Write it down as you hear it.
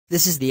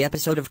This is the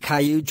episode of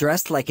Caillou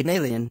dressed like an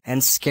alien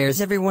and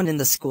scares everyone in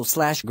the school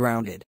 /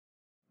 grounded.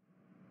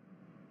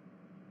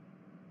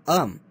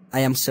 I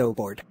am so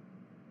bored.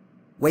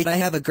 Wait, I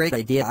have a great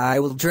idea. I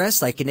will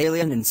dress like an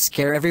alien and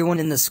scare everyone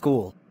in the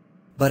school.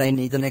 But I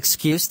need an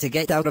excuse to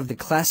get out of the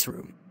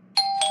classroom.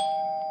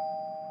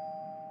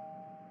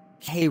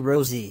 Hey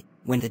Rosie,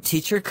 when the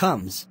teacher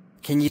comes,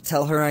 can you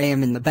tell her I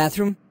am in the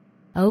bathroom?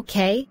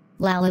 Okay.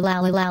 Okay.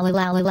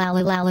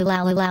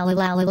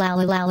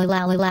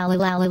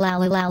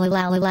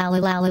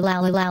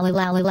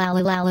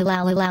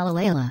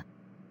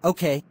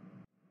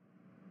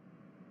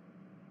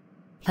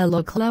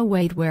 Hello Chloe,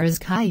 wait, where is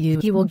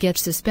Caillou? He will get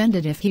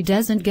suspended if he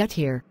doesn't get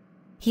here.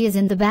 He is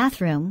in the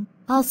bathroom.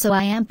 Also,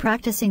 I am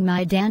practicing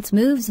my dance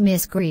moves,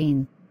 Miss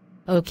Green.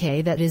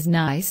 Okay, that is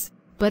nice,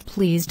 but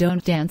please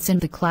don't dance in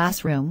the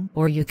classroom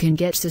or you can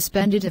get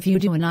suspended if you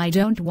do, and I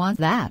don't want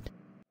that.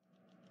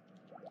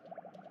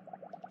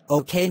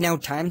 Okay, now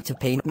time to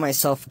paint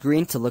myself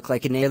green to look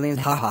like an alien,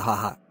 ha ha ha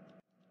ha.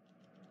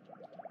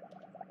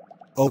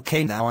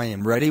 Okay, now I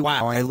am ready.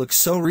 Wow, I look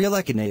so real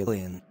like an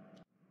alien.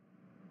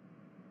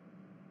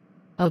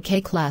 Okay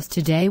class,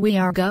 today we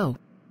are go.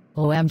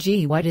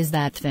 OMG, what is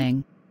that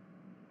thing?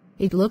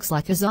 It looks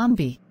like a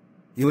zombie.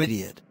 You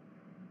idiot.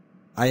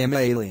 I am an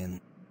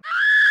alien.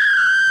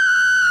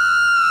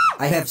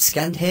 I have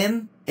scanned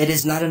him. It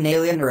is not an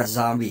alien or a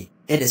zombie.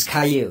 It is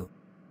Caillou.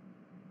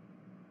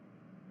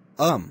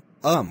 I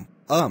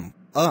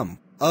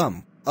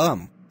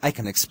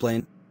can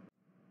explain.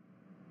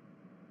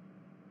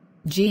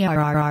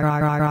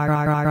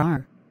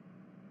 Grrrr.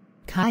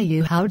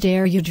 Caillou, how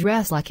dare you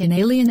dress like an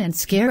alien and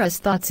scare us?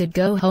 Thoughts it,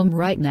 go home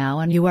right now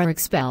and you are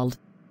expelled.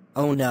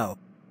 Oh no.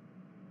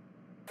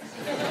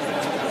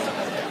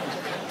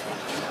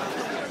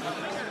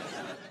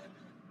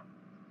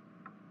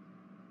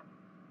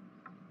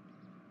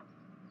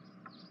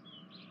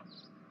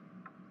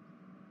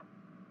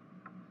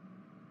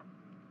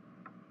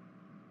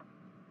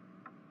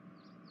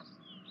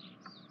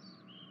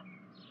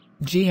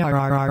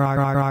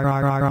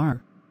 Grrrr.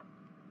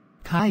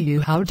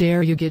 Caillou, how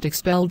dare you get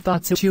expelled?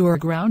 Thoughts it, you are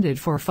grounded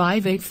for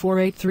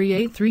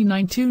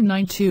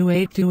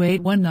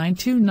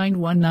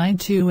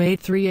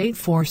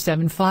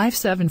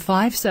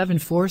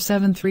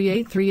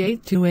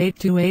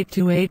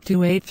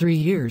 3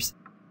 years.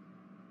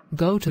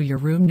 Go to your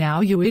room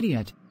now, you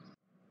idiot.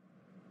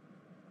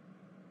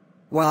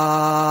 Wow,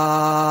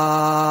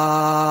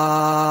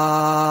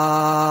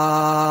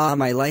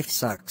 my life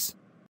sucks.